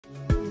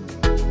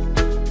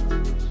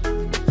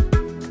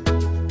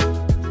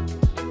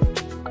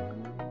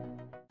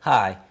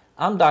Hi,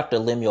 I'm Dr.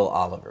 Lemuel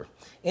Oliver.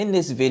 In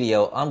this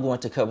video, I'm going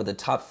to cover the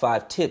top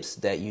 5 tips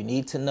that you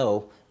need to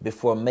know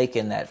before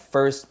making that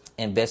first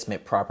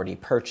investment property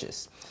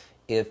purchase.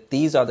 If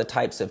these are the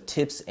types of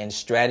tips and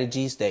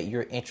strategies that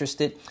you're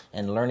interested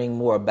in learning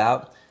more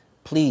about,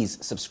 please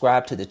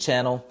subscribe to the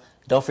channel.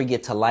 Don't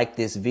forget to like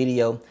this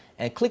video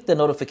and click the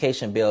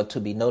notification bell to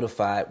be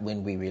notified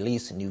when we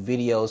release new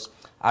videos.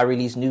 I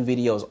release new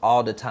videos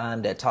all the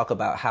time that talk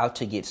about how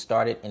to get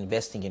started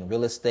investing in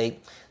real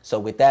estate. So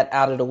with that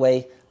out of the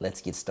way,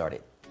 let's get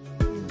started.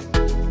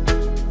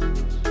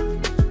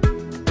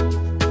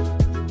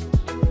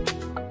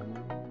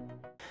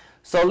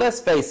 So let's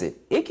face it,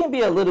 it can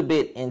be a little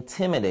bit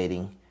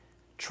intimidating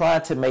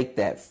trying to make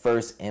that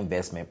first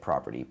investment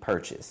property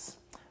purchase.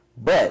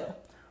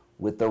 But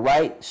with the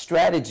right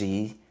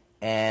strategy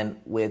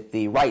and with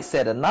the right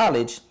set of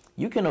knowledge,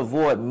 you can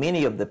avoid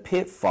many of the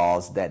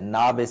pitfalls that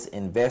novice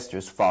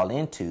investors fall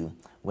into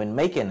when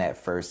making that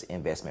first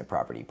investment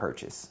property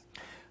purchase.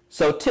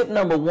 So tip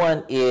number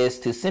 1 is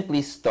to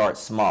simply start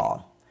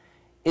small.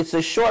 It's a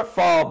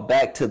shortfall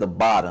back to the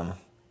bottom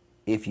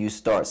if you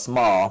start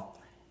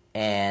small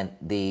and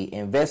the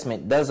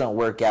investment doesn't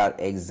work out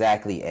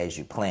exactly as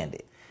you planned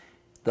it.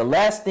 The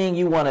last thing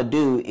you want to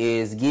do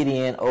is get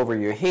in over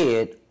your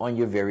head on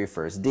your very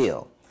first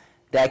deal.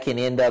 That can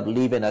end up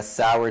leaving a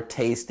sour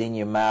taste in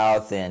your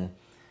mouth and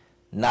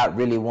not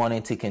really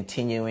wanting to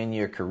continue in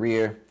your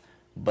career.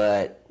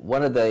 But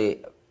one of the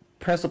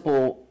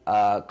principal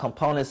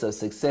components of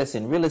success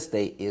in real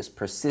estate is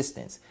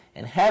persistence.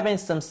 And having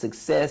some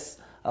success,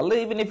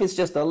 even if it's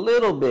just a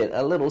little bit,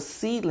 a little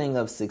seedling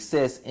of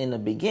success in the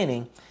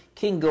beginning,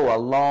 can go a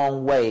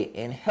long way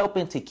in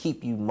helping to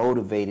keep you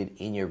motivated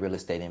in your real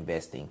estate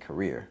investing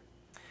career.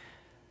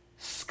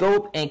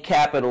 Scope and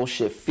capital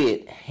should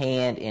fit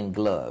hand in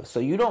glove.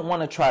 So you don't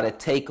want to try to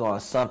take on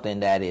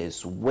something that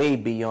is way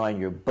beyond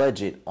your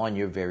budget on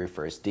your very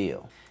first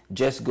deal.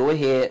 Just go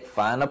ahead,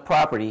 find a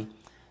property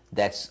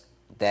that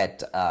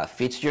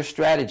fits your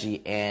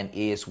strategy and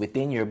is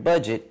within your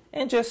budget,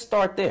 and just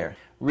start there.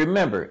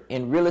 Remember,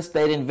 in real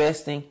estate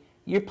investing,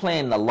 you're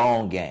playing the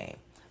long game.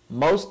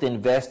 Most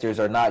investors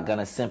are not going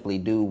to simply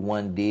do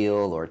one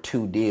deal or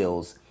 2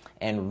 deals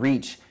and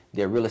reach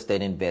their real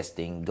estate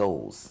investing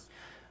goals.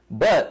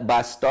 But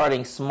by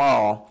starting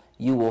small,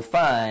 you will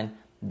find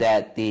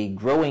that the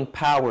growing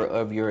power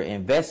of your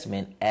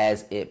investment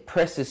as it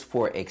presses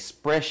for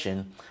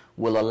expression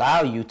will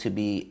allow you to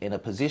be in a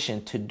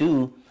position to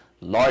do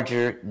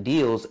larger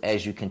deals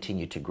as you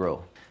continue to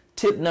grow.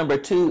 Tip number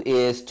 2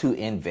 is to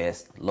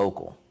invest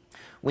local.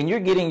 When you're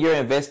getting your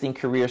investing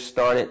career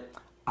started,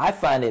 I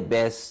find it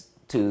best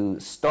to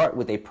start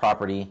with a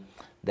property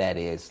that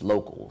is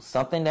local,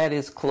 something that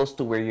is close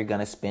to where you're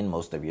going to spend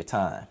most of your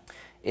time.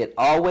 It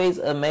always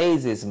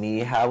amazes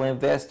me how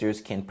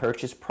investors can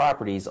purchase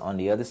properties on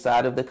the other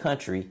side of the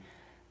country,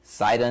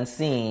 sight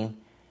unseen,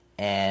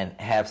 and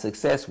have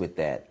success with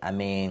that. I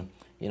mean,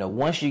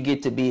 once you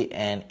get to be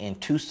an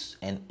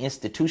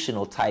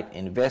institutional type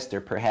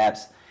investor,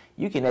 perhaps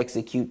you can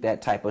execute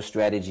that type of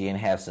strategy and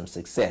have some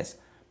success.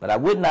 But I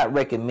would not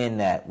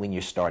recommend that when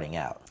you're starting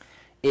out.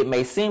 It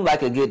may seem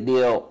like a good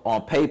deal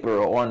on paper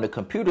or on the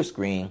computer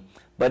screen,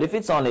 but if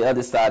it's on the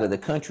other side of the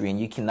country and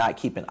you cannot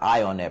keep an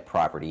eye on that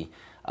property,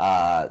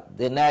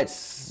 then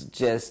that's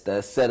just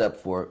a setup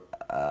for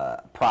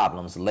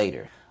problems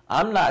later.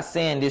 I'm not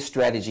saying this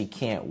strategy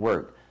can't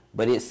work,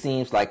 but it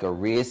seems like a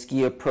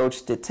risky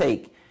approach to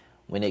take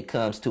when it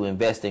comes to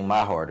investing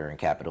my hard-earned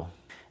capital.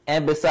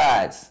 And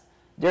besides,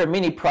 there are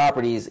many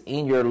properties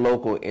in your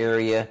local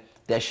area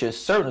that should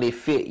certainly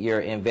fit your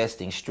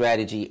investing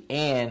strategy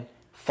and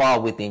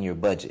fall within your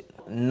budget.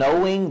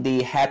 Knowing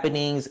the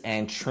happenings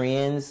and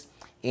trends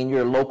in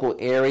your local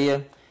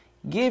area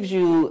gives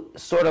you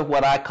sort of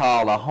what I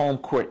call a home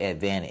court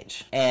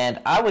advantage. And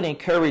I would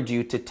encourage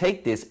you to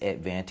take this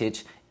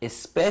advantage,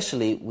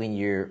 especially when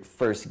you're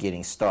first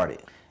getting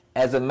started.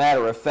 As a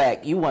matter of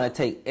fact, you want to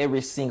take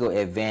every single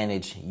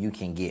advantage you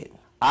can get.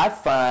 I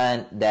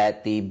find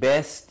that the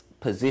best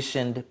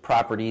positioned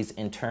properties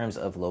in terms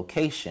of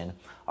location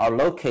are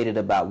located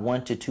about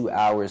 1 to 2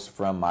 hours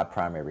from my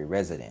primary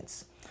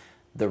residence.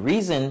 The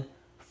reason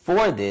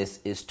for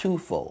this is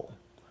twofold.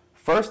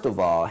 First of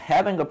all,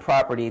 having a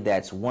property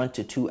that's 1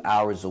 to 2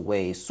 hours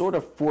away sort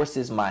of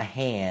forces my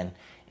hand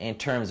in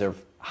terms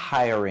of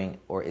hiring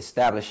or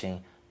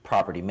establishing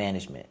property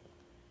management.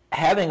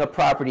 Having a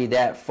property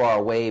that far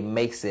away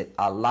makes it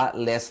a lot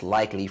less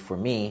likely for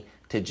me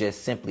to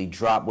just simply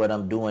drop what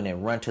I'm doing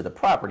and run to the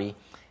property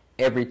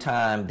every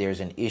time there's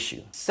an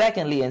issue.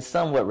 Secondly, and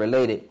somewhat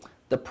related,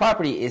 the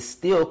property is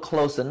still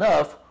close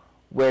enough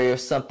where if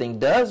something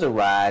does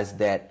arise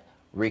that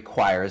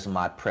requires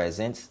my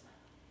presence,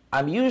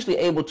 I'm usually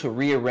able to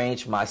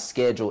rearrange my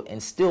schedule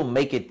and still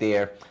make it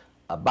there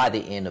by the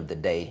end of the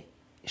day,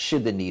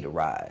 should the need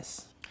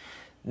arise.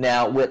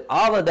 Now, with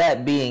all of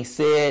that being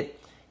said,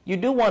 you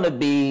do want to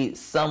be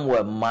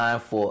somewhat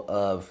mindful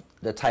of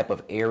the type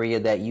of area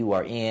that you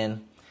are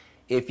in.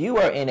 If you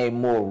are in a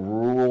more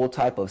rural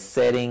type of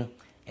setting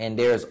and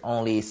there's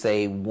only,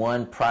 say,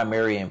 one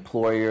primary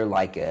employer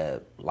like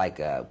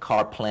a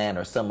car plant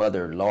or some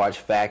other large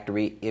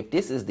factory, if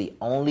this is the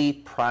only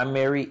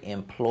primary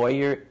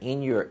employer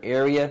in your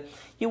area,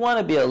 you want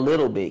to be a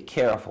little bit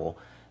careful,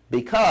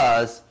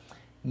 because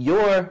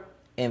your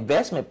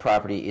investment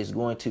property is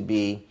going to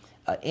be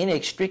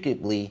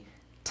inextricably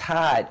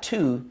tied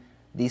to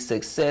the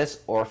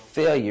success or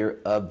failure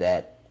of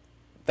that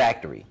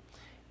factory.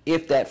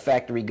 If that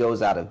factory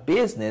goes out of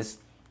business,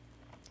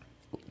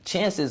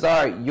 chances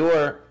are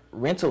your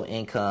rental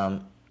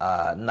income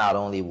not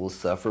only will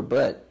suffer,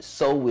 but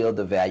so will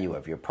the value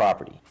of your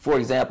property. For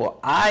example,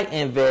 I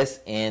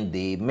invest in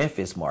the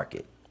Memphis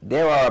market.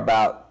 There are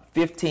about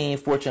 15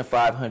 Fortune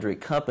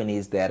 500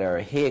 companies that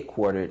are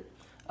headquartered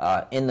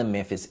in the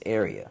Memphis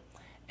area.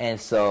 And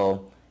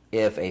so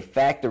if a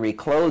factory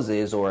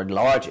closes or a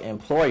large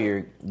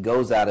employer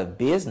goes out of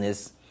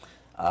business,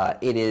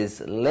 it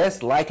is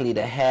less likely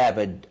to have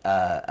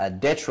a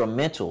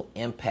detrimental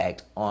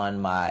impact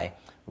on my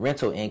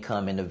rental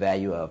income and the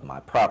value of my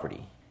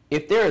property.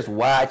 If there is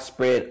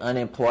widespread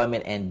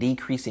unemployment and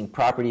decreasing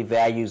property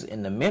values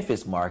in the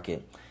Memphis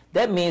market,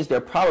 that means there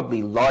are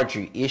probably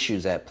larger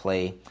issues at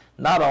play,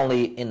 not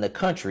only in the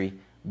country,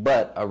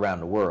 but around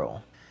the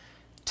world.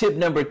 Tip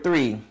number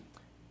 3,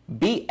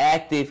 be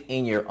active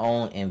in your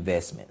own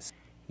investments.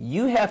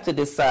 You have to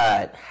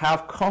decide how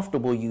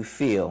comfortable you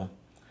feel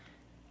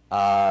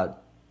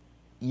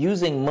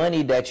using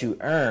money that you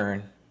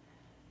earn,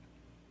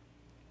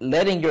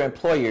 letting your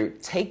employer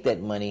take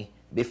that money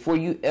before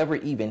you ever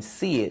even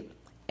see it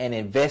and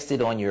invest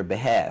it on your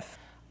behalf.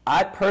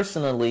 I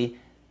personally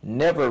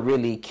never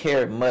really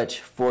cared much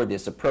for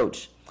this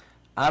approach.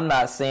 I'm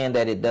not saying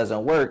that it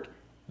doesn't work.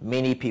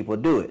 Many people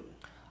do it.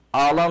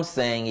 All I'm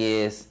saying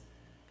is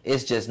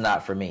it's just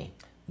not for me.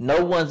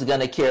 No one's going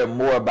to care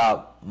more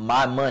about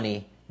my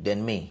money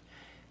than me.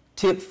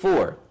 Tip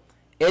 4,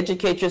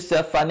 educate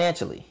yourself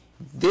financially.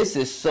 This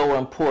is so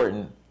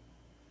important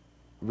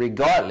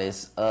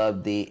regardless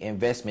of the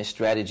investment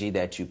strategy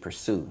that you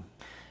pursue.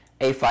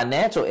 A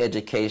financial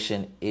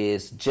education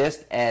is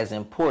just as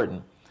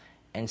important,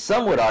 and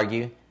some would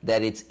argue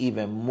that it's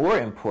even more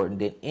important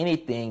than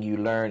anything you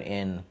learn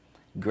in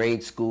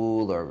grade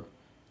school or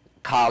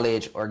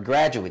college or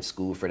graduate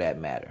school for that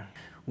matter.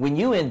 When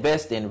you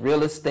invest in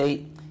real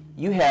estate,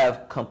 you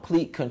have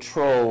complete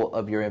control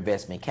of your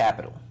investment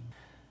capital.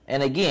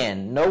 And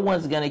again, no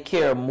one's going to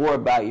care more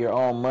about your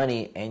own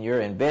money and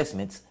your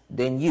investments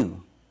than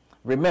you.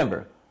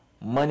 Remember,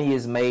 money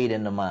is made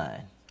in the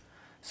mind.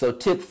 So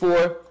tip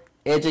 4,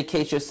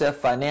 educate yourself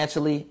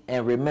financially,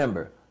 and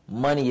remember,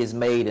 money is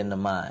made in the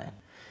mind.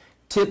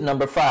 Tip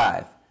number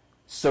 5,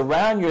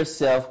 surround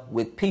yourself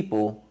with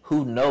people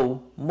who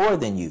know more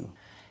than you.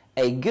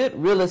 A good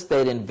real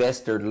estate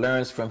investor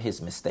learns from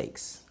his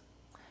mistakes.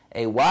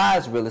 A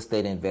wise real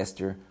estate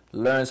investor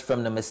learns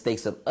from the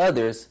mistakes of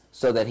others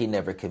so that he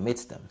never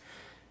commits them.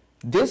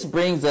 This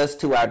brings us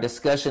to our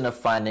discussion of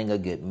finding a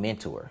good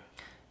mentor.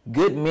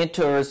 Good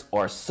mentors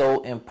are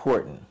so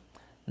important,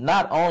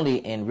 not only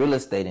in real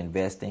estate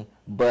investing,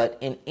 but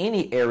in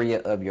any area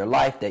of your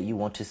life that you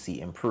want to see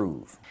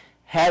improve.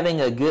 Having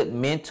a good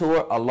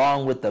mentor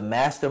along with the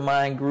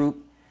mastermind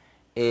group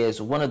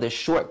is one of the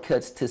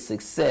shortcuts to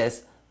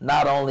success,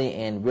 not only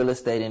in real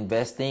estate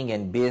investing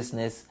and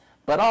business,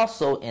 but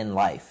also in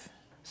life.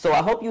 So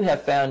I hope you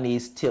have found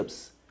these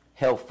tips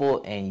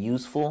helpful and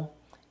useful.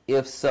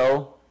 If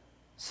so,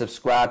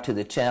 subscribe to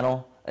the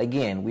channel.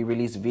 Again, we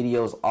release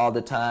videos all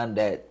the time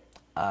that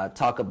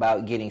talk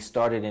about getting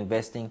started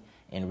investing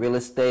in real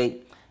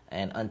estate.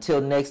 And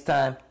until next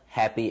time,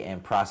 happy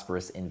and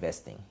prosperous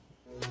investing.